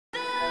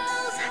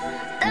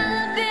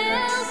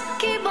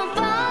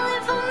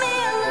falling for me.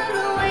 I love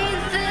the way you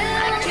feel. I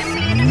can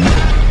need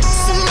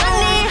some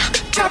money,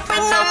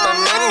 dropping all my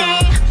money.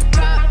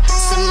 Drop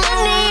some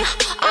money,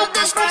 all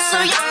this stuff so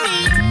yummy.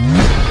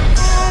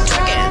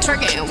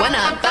 Twerking when I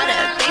buy the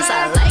things I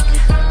like.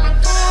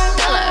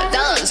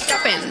 Dollars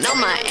dropping on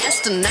my ass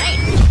tonight.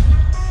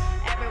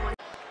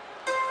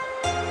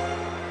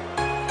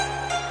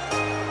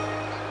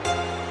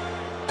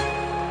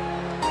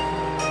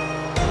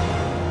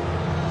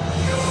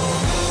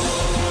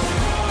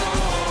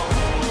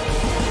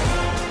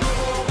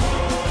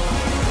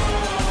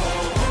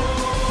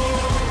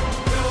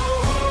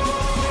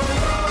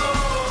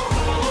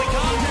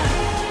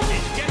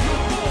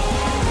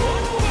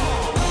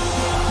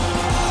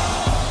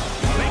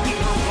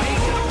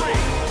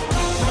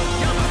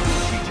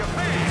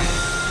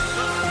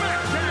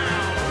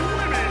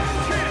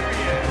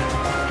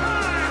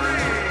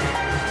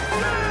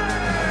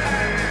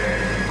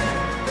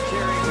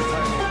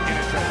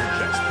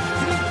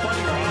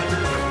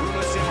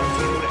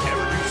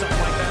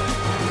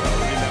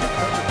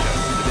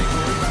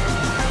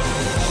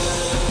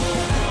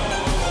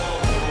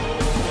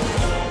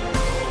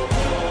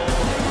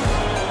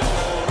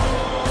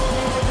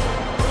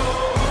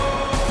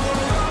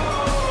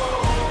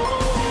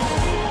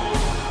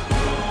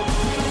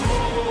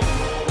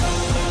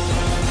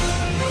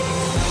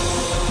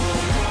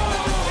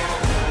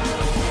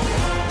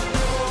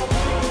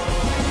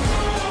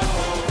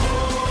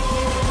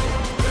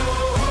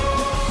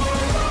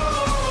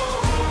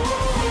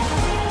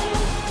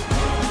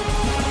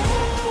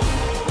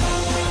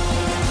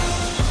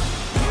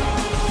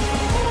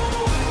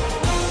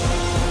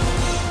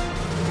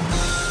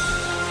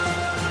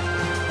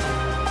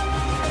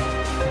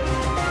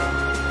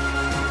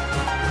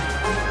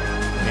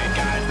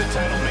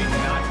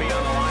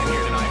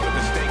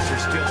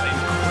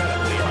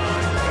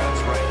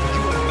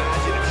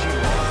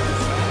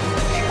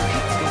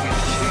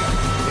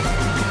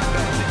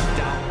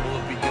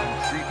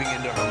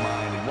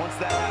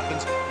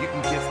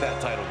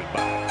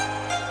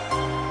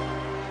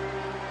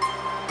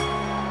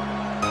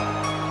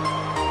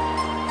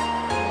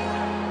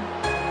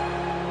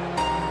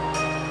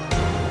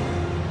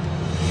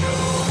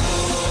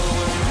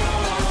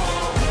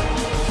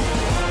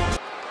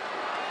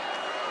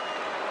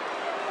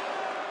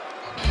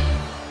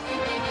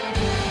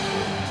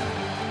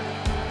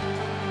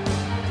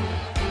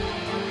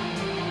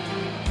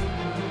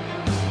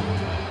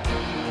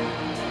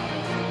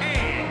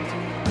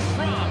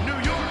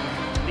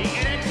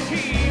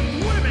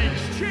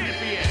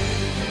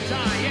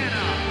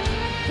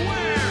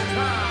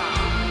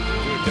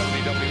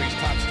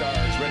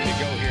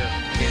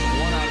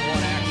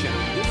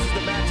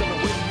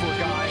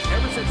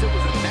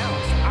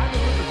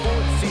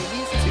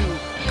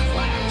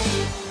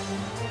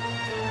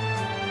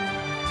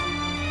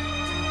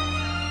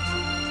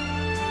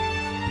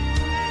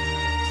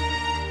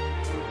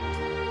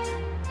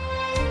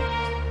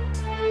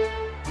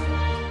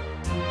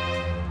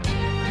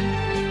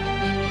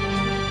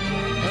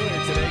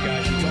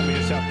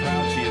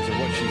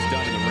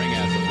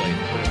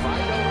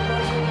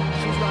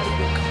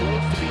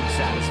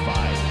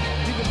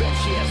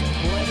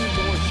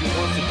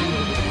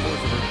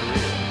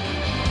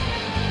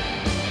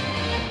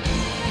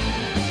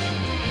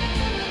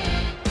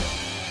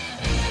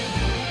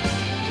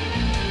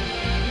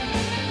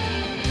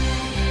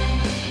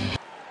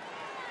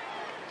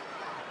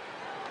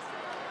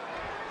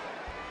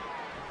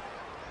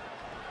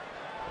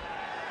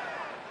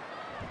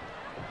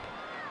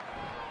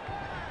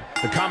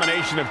 The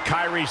combination of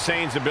Kairi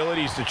Sane's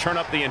abilities to turn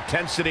up the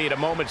intensity at a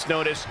moment's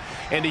notice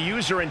and to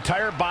use her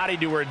entire body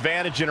to her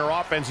advantage in her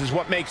offense is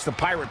what makes the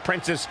Pirate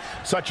Princess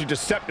such a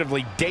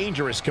deceptively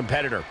dangerous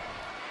competitor.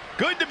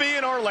 Good to be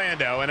in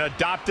Orlando, an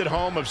adopted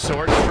home of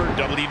sorts for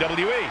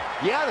WWE.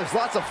 Yeah, there's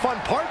lots of fun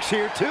parks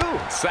here, too.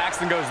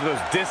 Saxton goes to those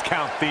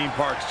discount theme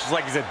parks just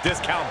like he's a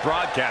discount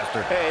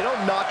broadcaster. Hey,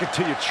 don't knock it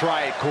till you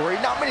try it,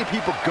 Corey. Not many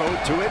people go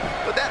to it,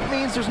 but that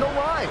means there's no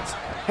lines.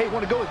 Hey,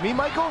 want to go with me,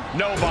 Michael?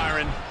 No,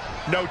 Byron.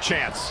 No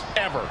chance.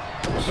 Ever.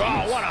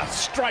 Oh, what a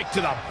strike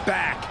to the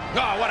back.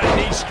 Oh, what a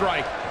knee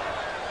strike.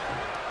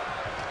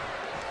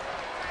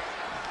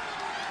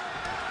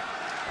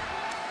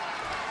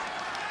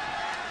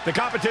 The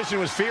competition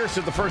was fierce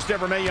at the first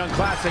ever Mae Young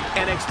Classic.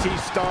 NXT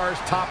stars,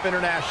 top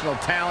international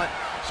talent,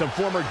 some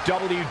former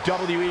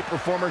WWE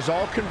performers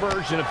all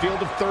converged in a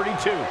field of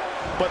 32.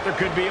 But there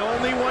could be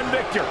only one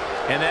victor,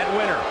 and that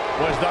winner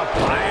was the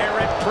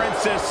Pirate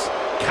Princess,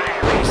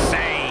 Kairi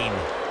Sane.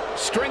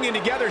 Stringing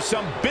together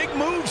some big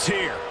moves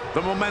here.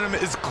 The momentum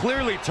is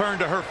clearly turned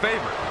to her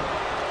favor.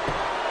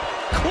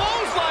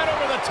 Clothesline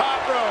over the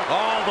top rope.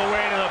 All the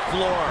way to the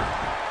floor.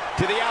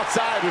 To the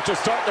outside, which will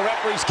start the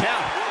referee's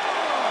count.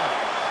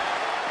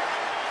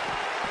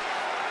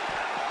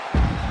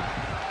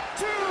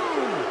 2,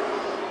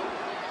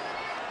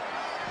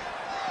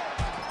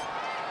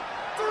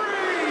 3.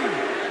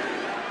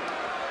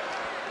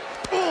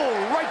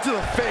 Oh, right to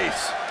the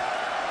face.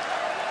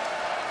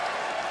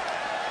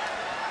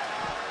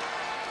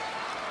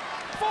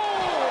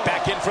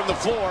 Back in from the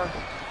floor.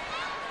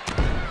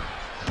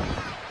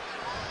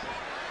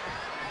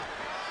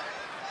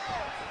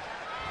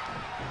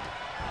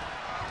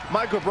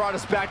 Michael brought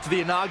us back to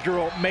the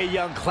inaugural Mae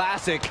Young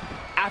Classic.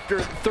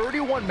 After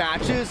 31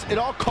 matches, it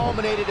all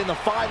culminated in the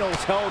finals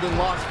held in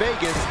Las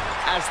Vegas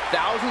as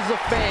thousands of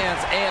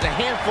fans and a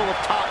handful of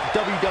top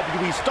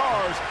WWE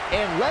stars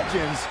and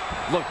legends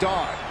looked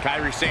on.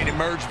 Kairi Sane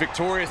emerged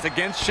victorious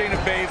against Shayna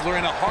Baszler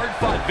in a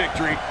hard-fought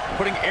victory,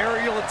 putting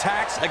aerial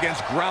attacks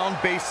against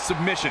ground-based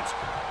submissions.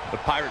 The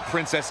Pirate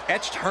Princess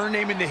etched her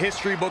name into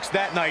history books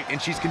that night,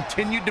 and she's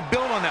continued to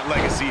build on that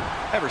legacy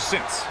ever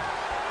since.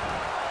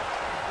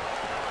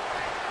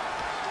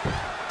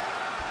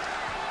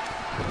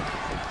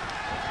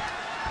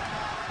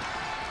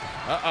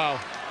 Uh-oh.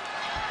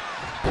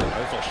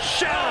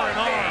 Showering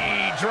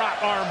arm.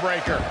 Drop arm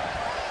breaker.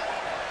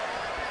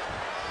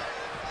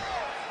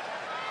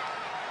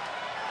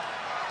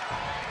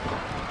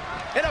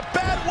 In a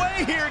bad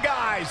way here,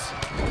 guys.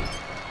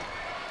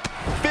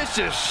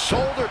 Vicious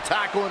shoulder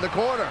tackle in the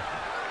corner.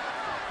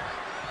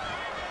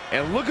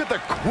 And look at the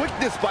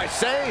quickness by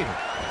Sane.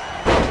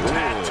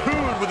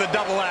 Tattooed with a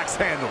double axe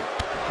handle.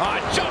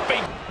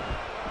 Jumping.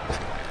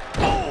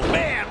 Oh,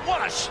 man,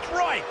 what a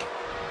strike.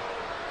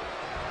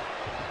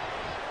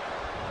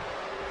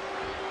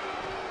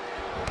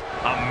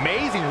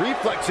 Amazing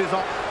reflexes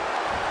on.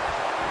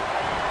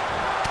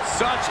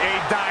 Such a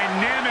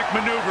dynamic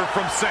maneuver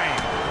from Sane.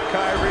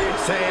 Kairi and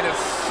Sane is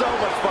so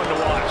much fun to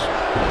watch.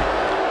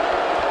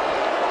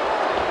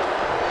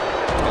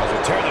 To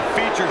tear the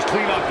features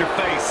clean off your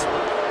face.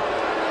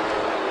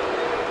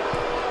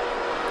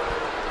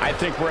 I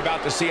think we're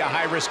about to see a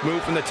high-risk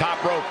move from the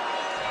top rope.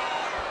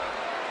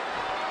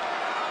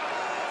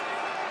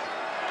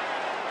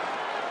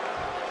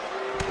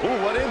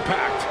 Ooh, what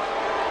impact.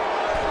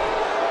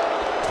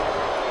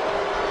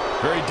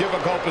 Very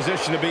difficult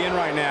position to be in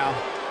right now.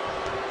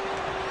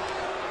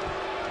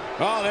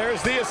 Oh,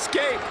 there's the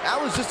escape.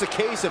 That was just a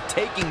case of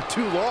taking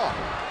too long.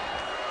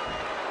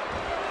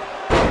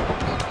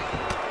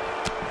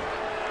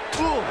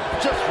 Ooh,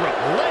 just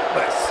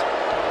relentless.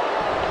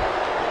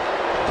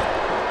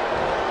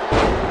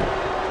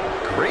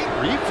 Great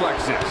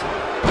reflexes.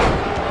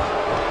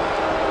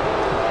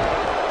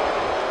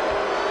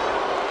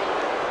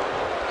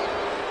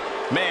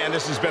 Man,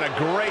 this has been a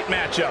great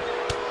matchup.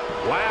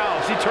 Wow,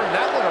 she turned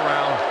that one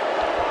around.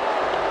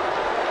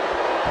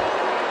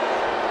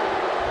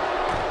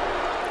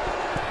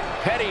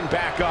 Heading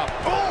back up.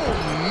 Oh,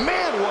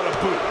 man, what a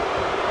boot.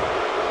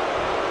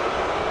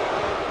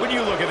 When you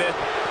look at it.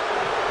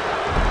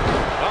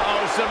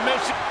 Uh-oh,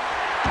 submission.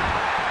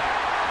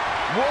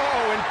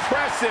 Whoa,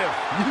 impressive.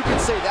 You can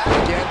say that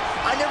again.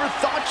 I never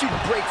thought you'd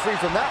break free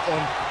from that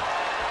one.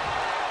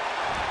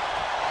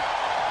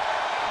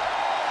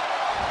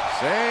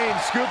 Sane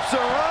scoops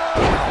her up.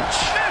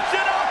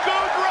 Michinoku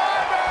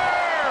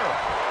driver!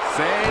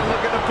 Sane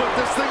looking to put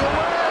this thing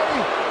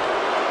away.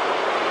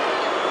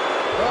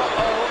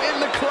 Uh-oh,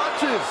 in the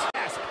clutches.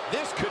 Yes,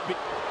 this could be.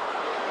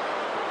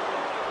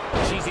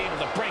 She's able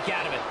to break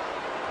out of it.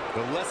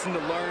 The lesson to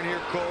learn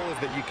here, Cole, is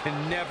that you can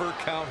never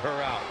count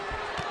her out.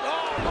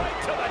 Oh,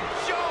 right to the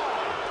jaw!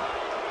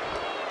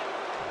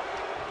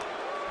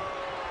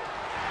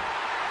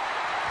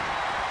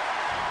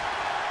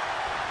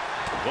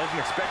 Wasn't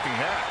expecting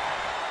that.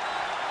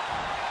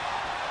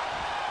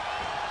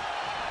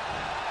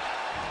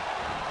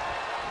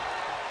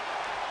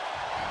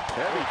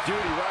 Heavy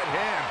duty right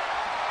hand.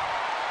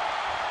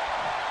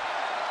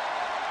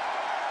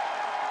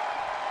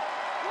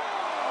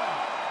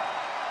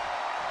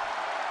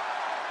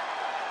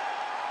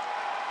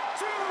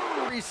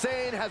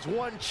 Sane has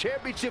won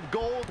championship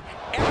gold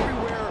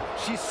everywhere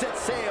she set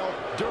sail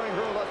during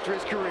her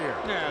illustrious career.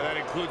 Yeah, that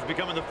includes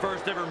becoming the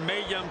first ever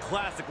Mae Young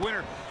Classic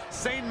winner.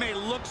 Sane may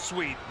look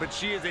sweet, but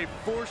she is a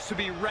force to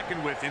be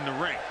reckoned with in the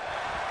ring.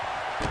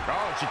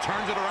 Oh, she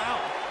turns it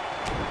around.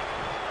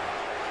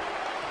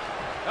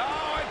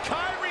 Oh, and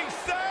Kairi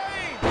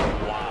Sane!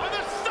 Wow. With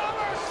a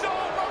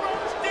somersault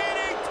reverse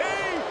DDT!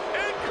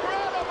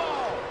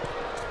 Incredible!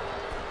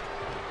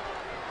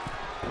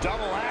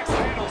 Double axe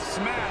handle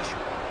smash.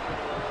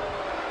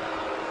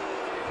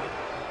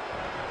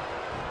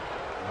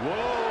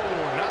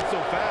 Whoa, not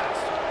so fast.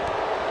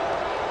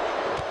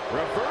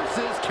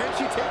 Reverses, can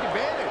she take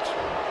advantage?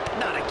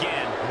 Not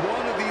again.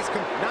 One of these,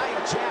 Nia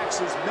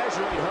Jax is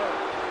measuring her.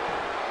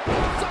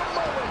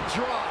 Samoan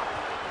drop.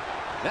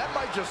 That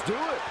might just do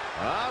it.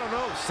 I don't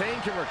know,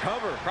 Sane can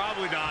recover.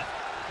 Probably not.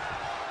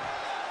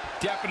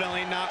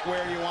 Definitely not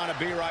where you want to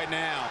be right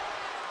now.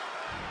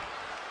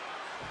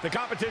 The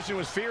competition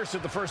was fierce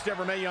at the first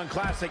ever Mae Young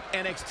Classic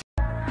NXT.